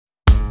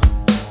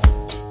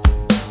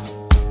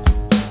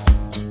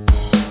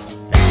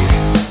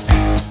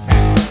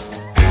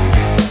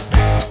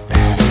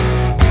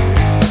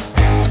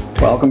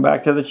Welcome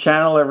back to the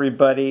channel,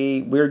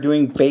 everybody. We're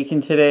doing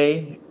bacon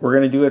today. We're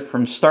going to do it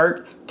from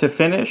start to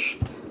finish,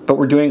 but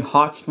we're doing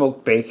hot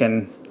smoked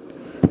bacon.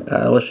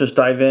 Let's just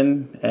dive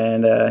in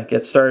and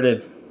get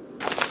started.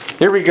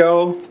 Here we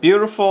go.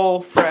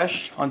 Beautiful,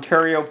 fresh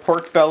Ontario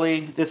pork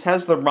belly. This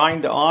has the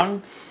rind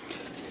on.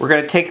 We're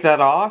going to take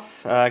that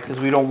off because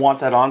we don't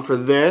want that on for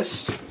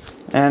this.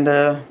 And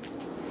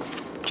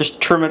just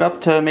trim it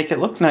up to make it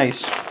look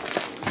nice.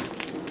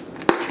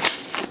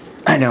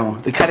 I know,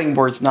 the cutting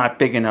board's not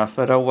big enough,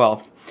 but oh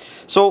well.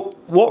 So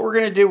what we're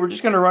going to do, we're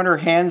just going to run our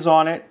hands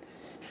on it,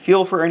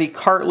 feel for any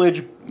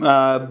cartilage,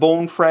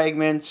 bone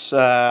fragments,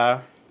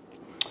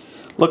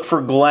 look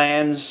for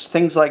glands,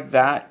 things like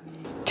that.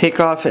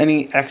 Take off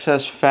any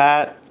excess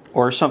fat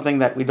or something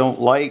that we don't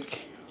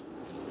like.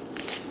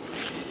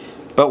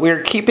 But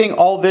we're keeping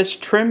all this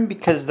trim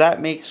because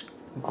that makes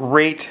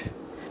great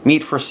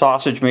meat for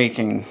sausage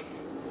making.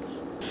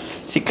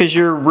 See, because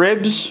your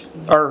ribs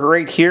are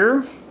right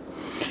here,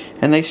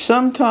 and they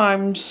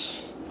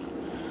sometimes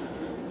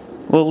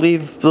will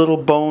leave little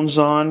bones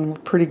on.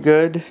 Pretty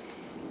good.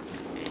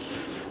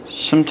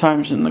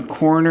 Sometimes in the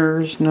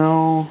corners,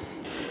 no.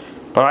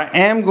 But I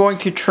am going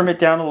to trim it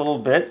down a little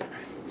bit,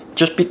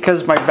 just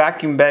because my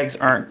vacuum bags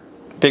aren't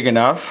big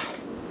enough,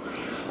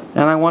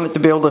 and I want it to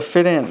be able to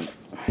fit in.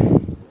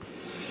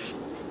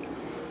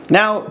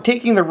 Now,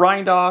 taking the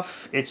rind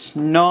off, it's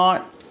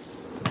not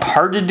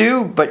hard to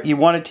do, but you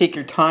want to take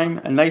your time,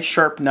 a nice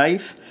sharp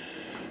knife,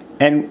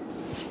 and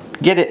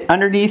get it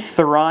underneath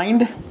the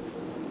rind,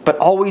 but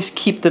always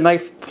keep the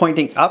knife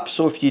pointing up,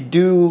 so if you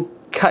do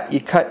cut, you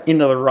cut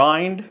into the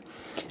rind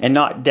and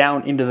not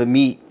down into the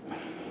meat.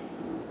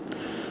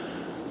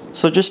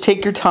 So just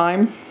take your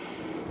time.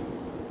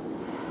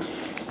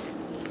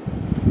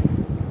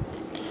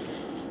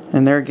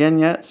 And there again,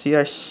 yeah, see,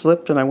 I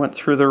slipped and I went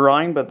through the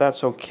rind, but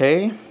that's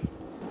okay.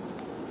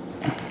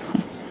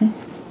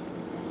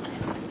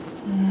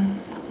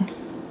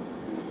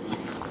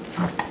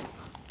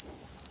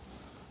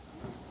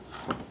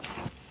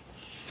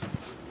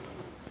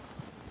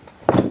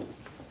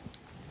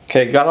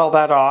 Okay, got all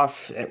that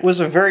off. It was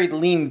a very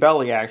lean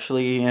belly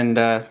actually, and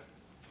kind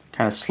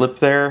of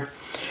slipped there.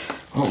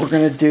 What we're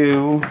gonna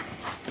do,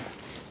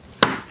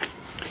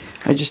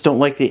 I just don't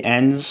like the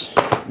ends.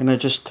 I'm gonna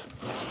just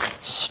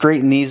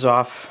straighten these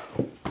off.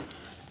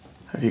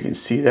 If you can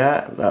see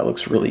that, that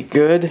looks really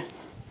good.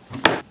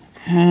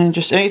 And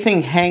just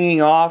anything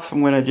hanging off,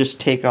 I'm gonna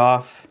just take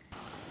off.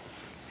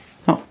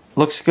 Oh,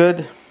 looks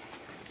good.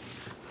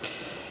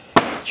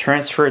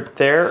 Transfer it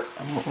there.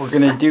 And what we're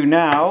gonna do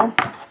now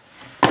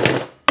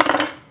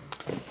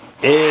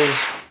is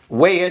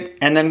weigh it,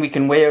 and then we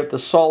can weigh out the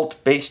salt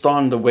based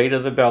on the weight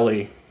of the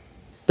belly.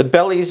 The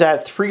belly is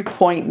at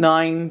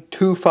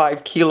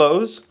 3.925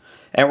 kilos,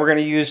 and we're going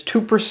to use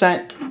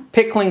 2%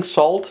 pickling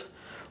salt,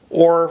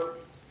 or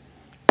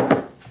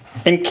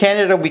in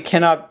Canada we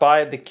cannot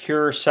buy the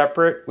cure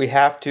separate. We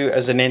have to,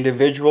 as an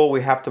individual,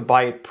 we have to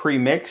buy it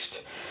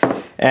pre-mixed,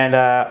 and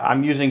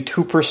I'm using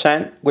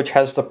 2%, which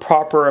has the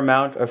proper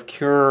amount of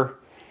cure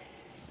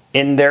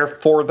in there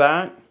for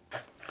that.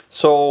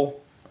 So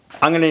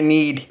I'm going to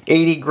need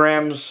 80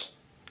 grams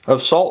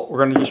of salt. We're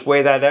going to just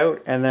weigh that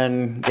out and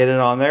then get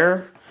it on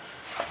there.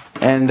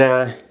 And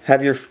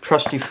have your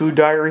trusty food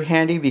diary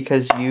handy,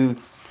 because you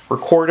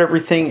record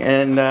everything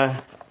and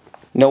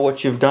know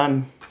what you've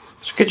done.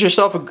 So get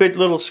yourself a good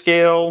little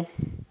scale.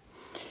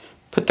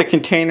 Put the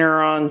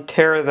container on,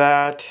 tare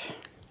that.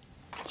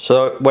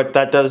 So what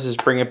that does is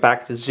bring it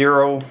back to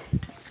 0.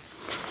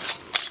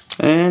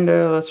 And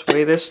let's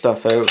weigh this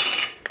stuff out.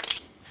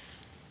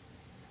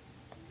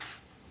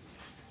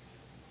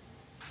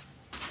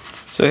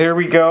 So here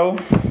we go.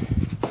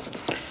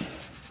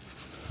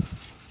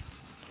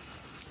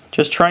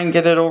 Just try and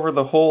get it over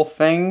the whole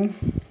thing.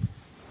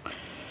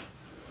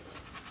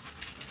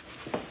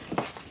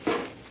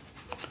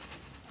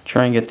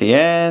 Try and get the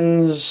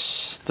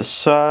ends, the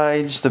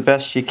sides, the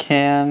best you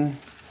can.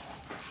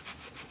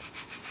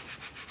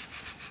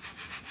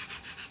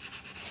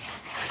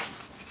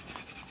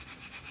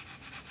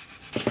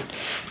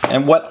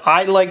 And what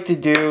I like to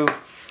do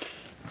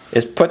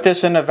is put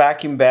this in a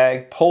vacuum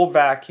bag, pull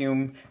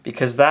vacuum,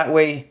 because that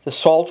way the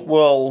salt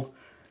will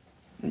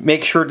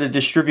make sure to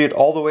distribute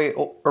all the way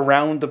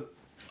around the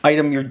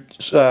item you're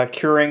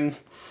curing.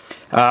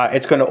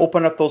 It's going to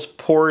open up those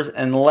pores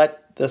and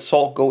let the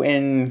salt go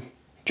in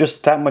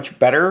just that much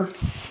better.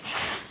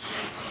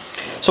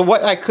 So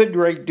what I could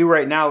do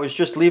right now is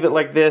just leave it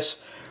like this,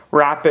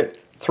 wrap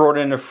it, throw it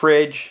in the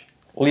fridge,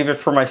 leave it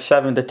for my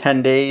 7 to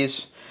 10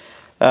 days,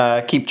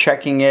 keep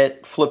checking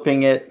it,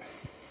 flipping it.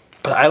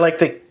 But I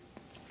like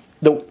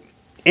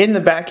in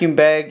the vacuum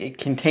bag, it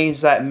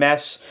contains that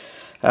mess.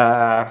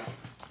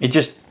 It's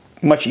just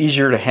much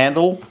easier to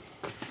handle.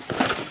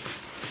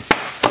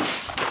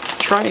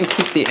 Try and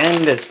keep the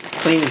end as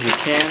clean as you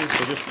can.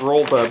 So just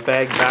roll the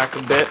bag back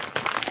a bit.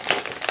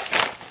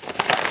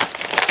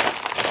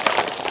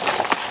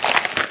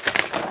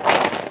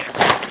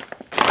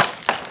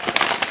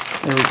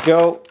 There we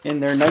go, in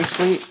there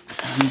nicely.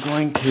 I'm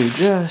going to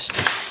just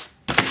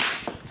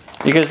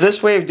Because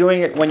this way of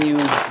doing it, when you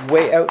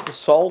weigh out the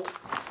salt,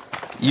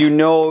 you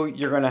know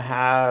you're going to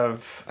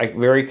have a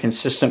very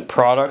consistent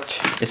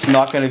product. It's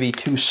not going to be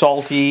too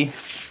salty.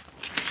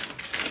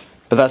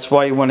 But that's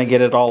why you want to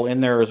get it all in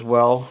there as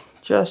well,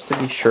 just to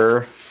be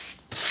sure.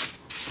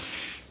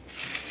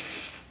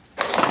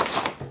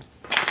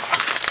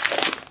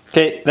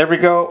 Okay, there we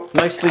go.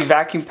 Nicely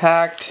vacuum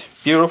packed,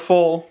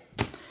 beautiful.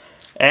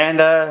 And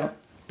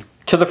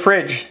to the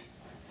fridge.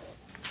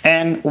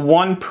 And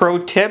one pro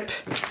tip,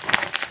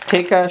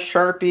 take a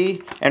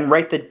Sharpie and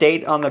write the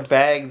date on the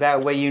bag.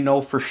 That way you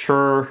know for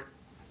sure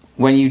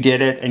when you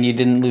did it and you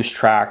didn't lose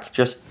track.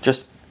 Just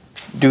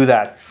do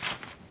that.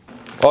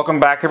 Welcome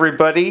back,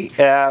 everybody.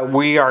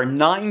 We are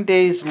 9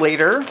 days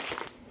later.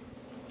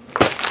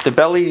 The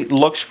belly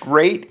looks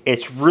great.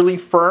 It's really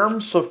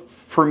firm. So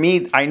for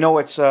me, I know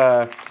it's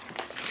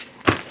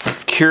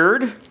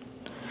cured.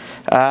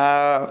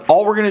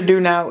 All we're gonna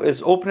do now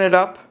is open it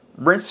up,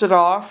 rinse it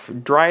off,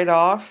 dry it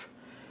off,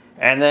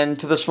 and then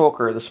to the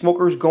smoker. The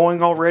smoker's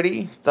going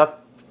already. It's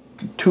up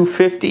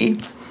 250.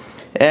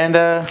 And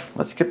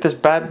let's get this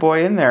bad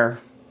boy in there.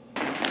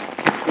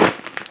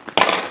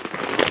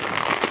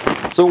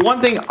 So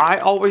one thing I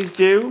always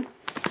do,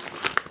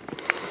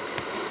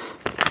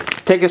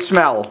 take a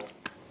smell.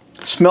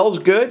 Smells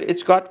good.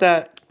 It's got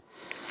that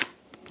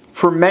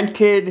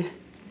fermented,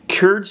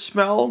 cured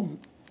smell,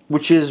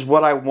 which is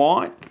what I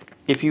want.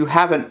 If you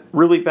have a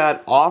really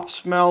bad off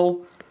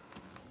smell,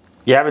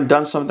 you haven't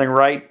done something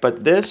right,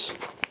 but this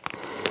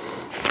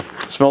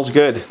smells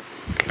good.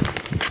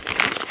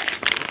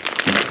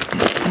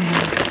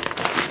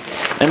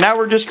 And now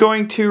we're just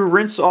going to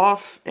rinse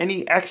off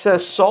any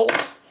excess salt.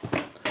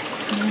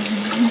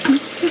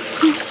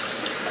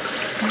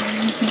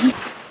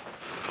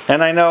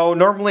 And I know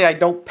normally I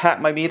don't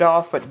pat my meat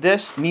off, but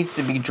this needs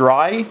to be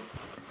dry.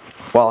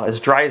 Well,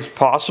 as dry as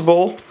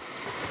possible.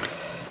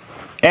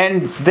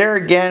 And there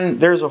again,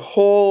 there's a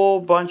whole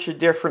bunch of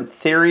different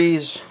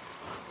theories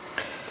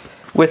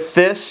with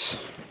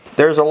this.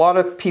 There's a lot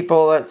of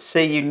people that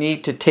say you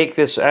need to take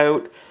this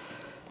out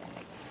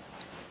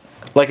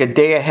like a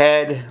day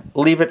ahead,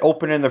 leave it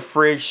open in the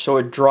fridge so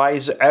it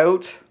dries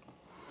out.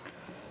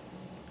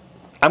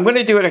 I'm going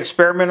to do an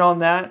experiment on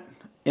that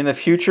in the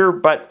future,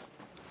 but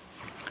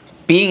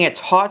being it's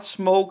hot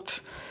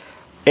smoked,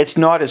 it's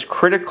not as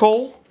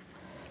critical.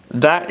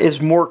 That is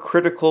more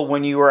critical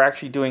when you are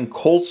actually doing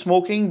cold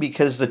smoking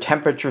because the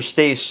temperature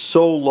stays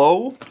so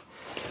low.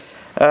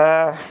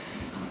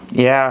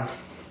 Yeah.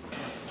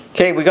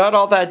 Okay, we got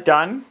all that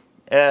done.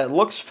 It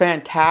looks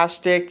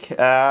fantastic.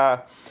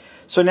 So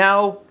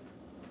now,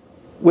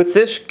 with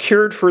this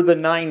cured for the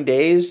 9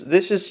 days,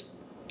 this is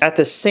at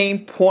the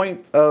same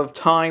point of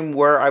time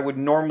where I would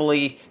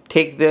normally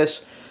take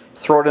this,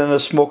 throw it in the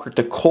smoker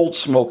to cold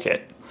smoke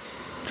it.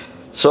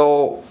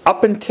 So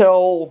up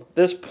until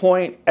this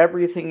point,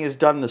 everything is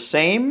done the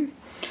same.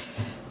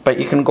 But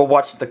you can go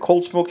watch the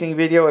cold smoking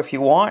video if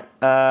you want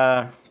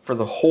for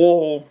the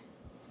whole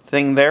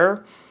thing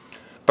there.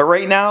 But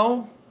right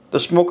now, the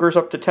smoker's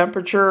up to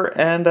temperature,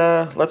 and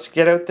let's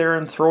get out there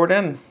and throw it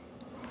in.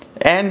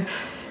 And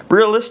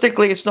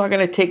realistically, it's not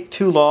going to take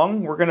too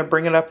long. We're going to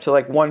bring it up to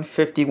like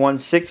 150,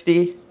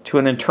 160 to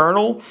an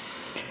internal,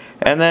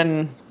 and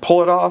then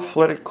pull it off,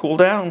 let it cool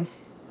down,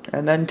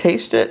 and then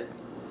taste it.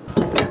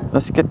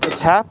 Let's get this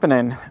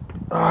happening.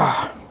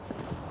 Ugh.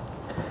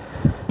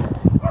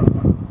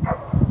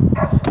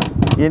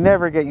 You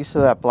never get used to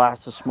that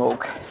blast of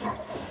smoke.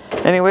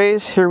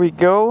 Anyways, here we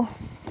go.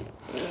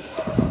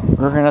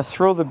 We're gonna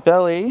throw the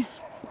belly.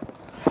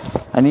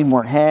 I need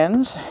more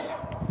hands.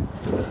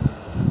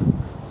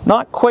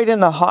 Not quite in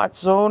the hot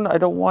zone. I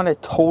don't want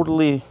it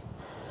totally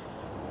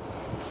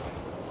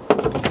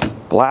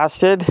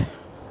blasted.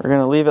 We're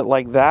gonna leave it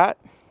like that.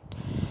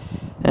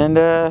 And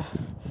oh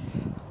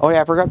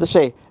yeah, I forgot to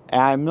say,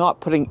 I'm not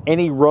putting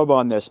any rub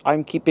on this.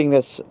 I'm keeping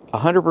this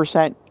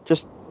 100%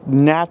 just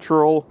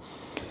natural.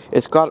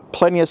 It's got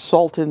plenty of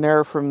salt in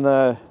there from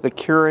the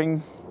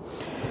curing.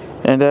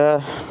 And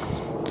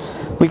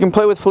we can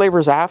play with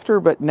flavors after,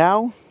 but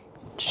now,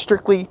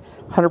 strictly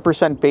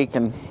 100%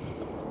 bacon.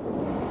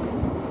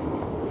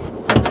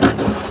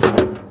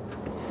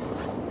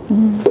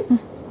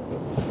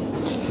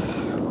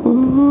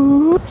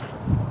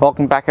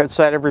 Welcome back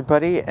outside,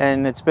 everybody,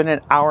 and it's been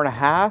an hour and a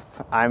half.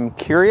 I'm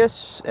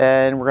curious,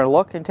 and we're gonna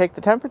look and take the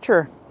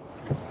temperature.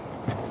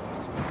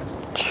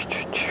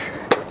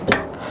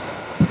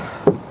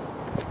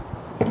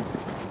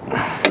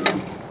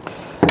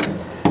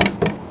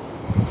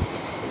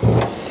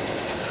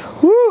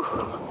 Woo!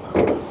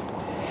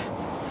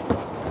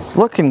 It's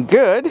looking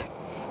good,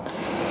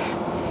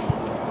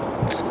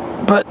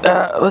 but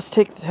let's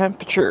take the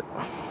temperature.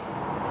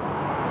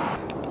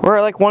 We're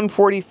at like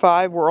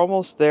 145. We're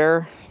almost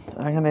there.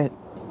 I'm gonna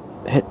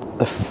hit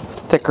the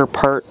thicker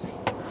part.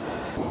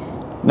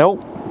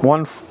 Nope,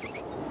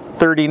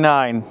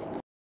 139.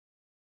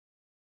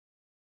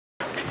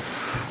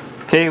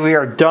 Okay, we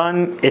are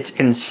done. It's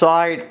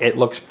inside. It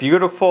looks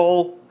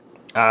beautiful.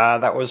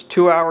 That was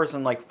 2 hours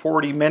and like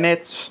 40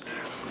 minutes.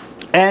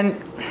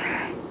 And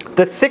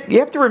You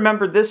have to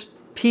remember this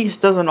piece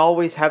doesn't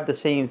always have the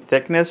same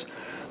thickness.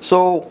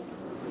 So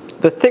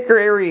the thicker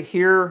area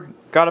here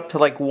got up to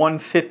like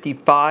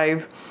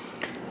 155.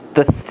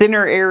 The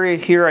thinner area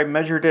here, I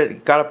measured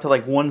it, got up to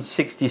like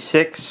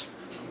 166.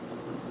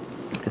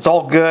 It's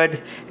all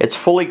good. It's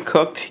fully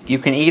cooked. You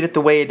can eat it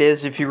the way it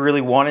is if you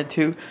really wanted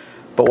to.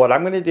 But what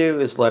I'm going to do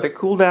is let it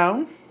cool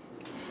down,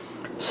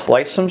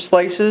 slice some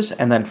slices,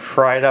 and then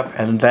fry it up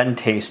and then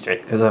taste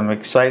it. Because I'm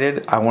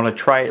excited. I want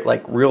to try it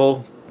like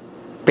real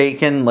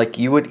bacon, like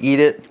you would eat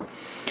it.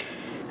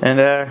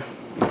 And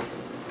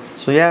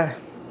so yeah,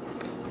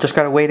 just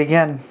got to wait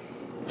again.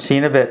 See you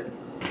in a bit.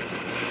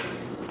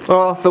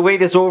 Well, the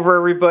wait is over,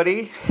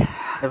 everybody.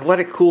 I've let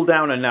it cool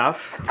down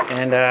enough.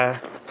 And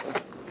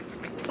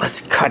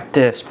let's cut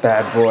this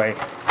bad boy.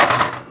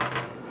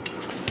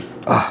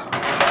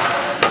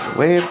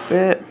 Wait a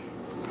bit.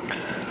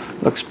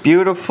 Looks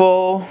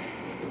beautiful.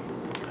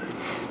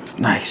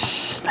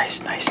 Nice,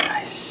 nice, nice,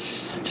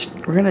 nice.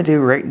 We're gonna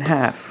do right in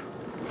half.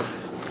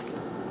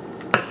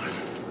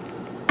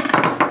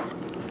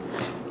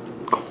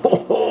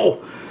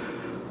 Oh,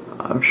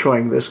 I'm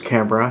showing this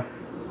camera.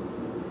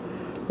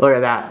 Look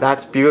at that.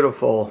 That's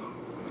beautiful.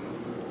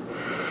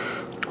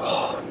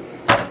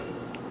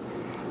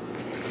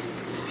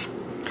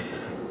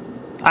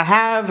 I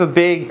have a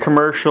big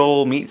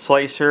commercial meat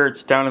slicer.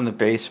 It's down in the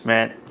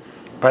basement,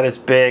 but it's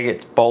big,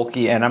 it's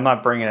bulky, and I'm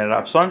not bringing it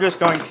up. So I'm just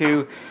going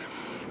to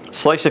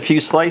slice a few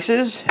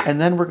slices, and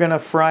then we're gonna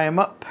fry them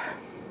up.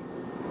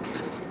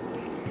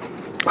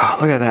 Oh,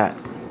 look at that.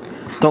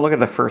 Don't look at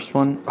the first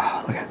one.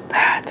 Oh, look at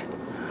that.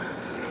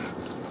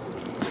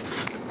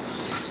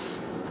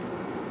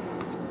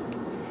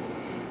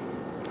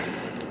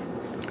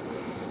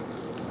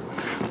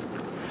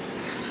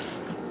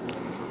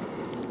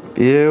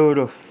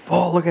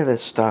 Beautiful. Look at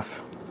this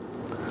stuff.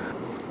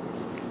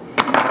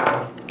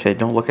 Okay,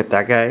 don't look at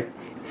that guy.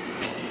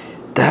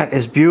 That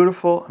is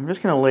beautiful. I'm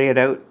just going to lay it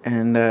out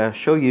and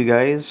show you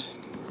guys.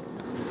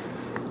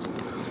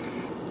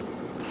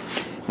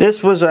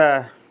 This was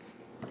a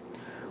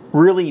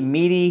really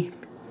meaty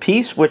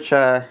piece, which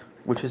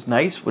is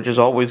nice, which is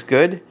always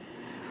good.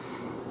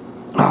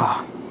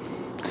 Oh,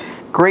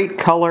 great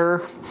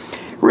color.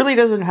 Really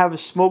doesn't have a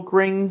smoke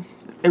ring.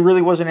 It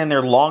really wasn't in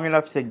there long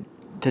enough to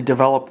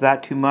develop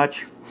that too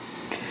much.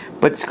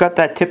 But it's got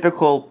that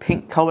typical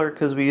pink color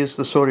because we used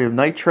the sodium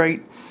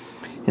nitrite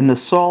in the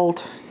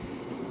salt.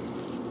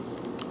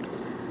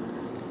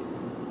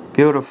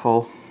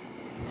 Beautiful.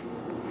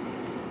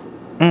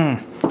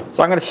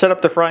 So I'm going to set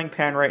up the frying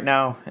pan right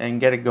now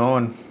and get it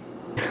going.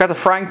 Got the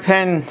frying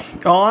pan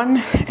on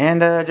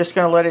and just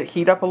going to let it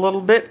heat up a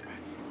little bit.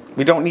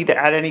 We don't need to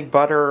add any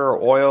butter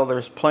or oil.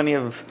 There's plenty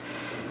of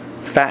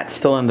fat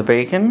still in the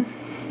bacon.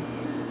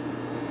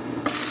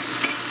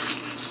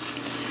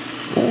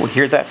 Oh,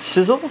 hear that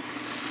sizzle?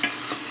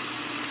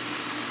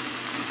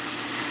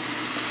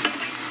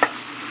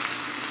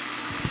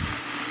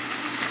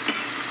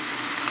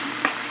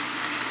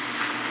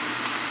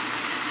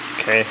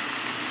 Okay,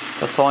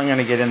 that's all I'm going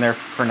to get in there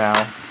for now.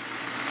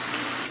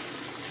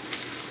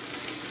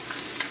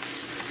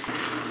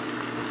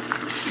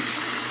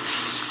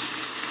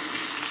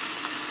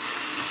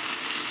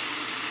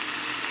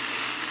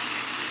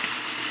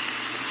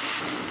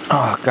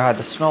 Oh God,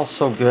 the smells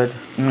so good.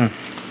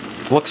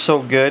 Looks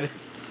so good.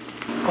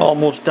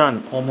 Almost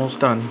done, almost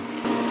done.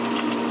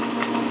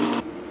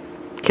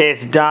 Okay,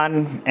 it's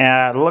done.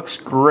 It looks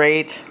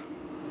great.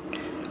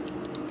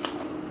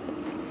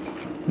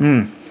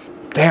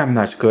 Damn,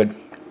 that's good.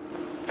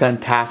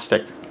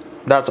 Fantastic.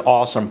 That's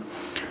awesome.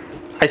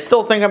 I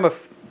still think I'm a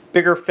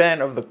bigger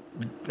fan of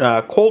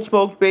the cold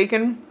smoked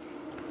bacon,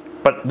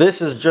 but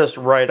this is just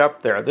right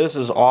up there. This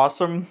is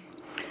awesome.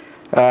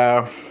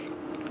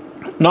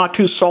 Not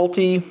too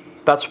salty.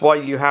 That's why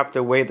you have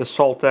to weigh the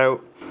salt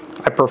out.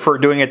 I prefer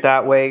doing it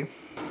that way.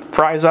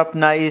 Fries up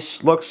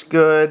nice, looks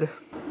good,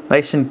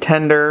 nice and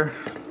tender.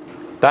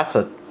 That's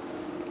an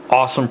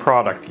awesome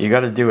product. You got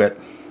to do it.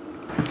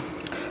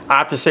 I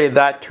have to say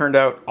that turned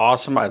out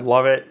awesome. I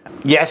love it.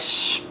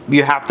 Yes,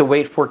 you have to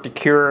wait for it to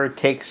cure. It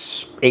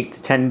takes 8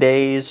 to 10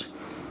 days,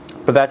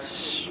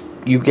 but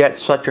you get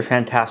such a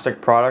fantastic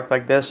product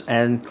like this,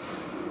 and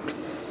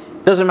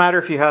it doesn't matter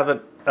if you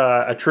have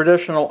a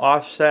traditional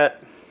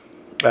offset,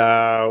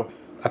 a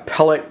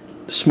pellet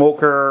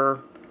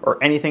smoker, or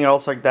anything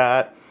else like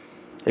that.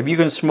 If you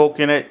can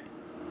smoke in it,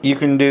 you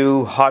can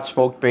do hot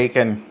smoked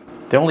bacon.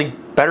 The only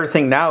better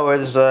thing now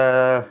is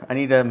I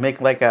need to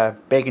make like a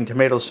bacon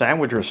tomato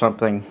sandwich or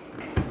something.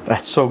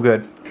 That's so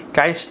good.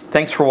 Guys,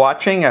 thanks for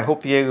watching. I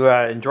hope you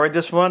enjoyed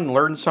this one,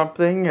 learned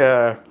something.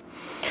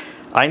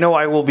 I know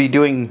I will be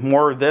doing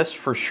more of this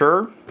for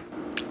sure.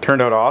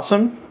 Turned out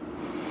awesome.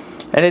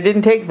 And it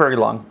didn't take very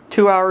long.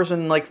 2 hours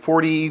and like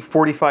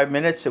 40-45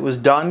 minutes. It was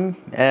done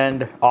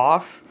and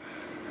off.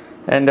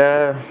 And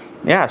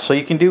yeah, so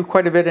you can do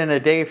quite a bit in a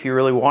day if you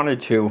really wanted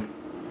to.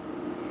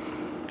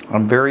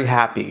 I'm very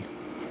happy.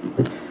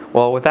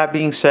 Well, with that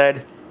being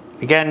said,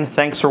 again,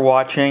 thanks for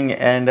watching,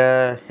 and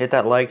hit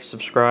that like,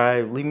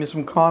 subscribe, leave me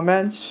some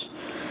comments,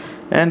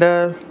 and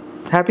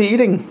Happy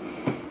eating.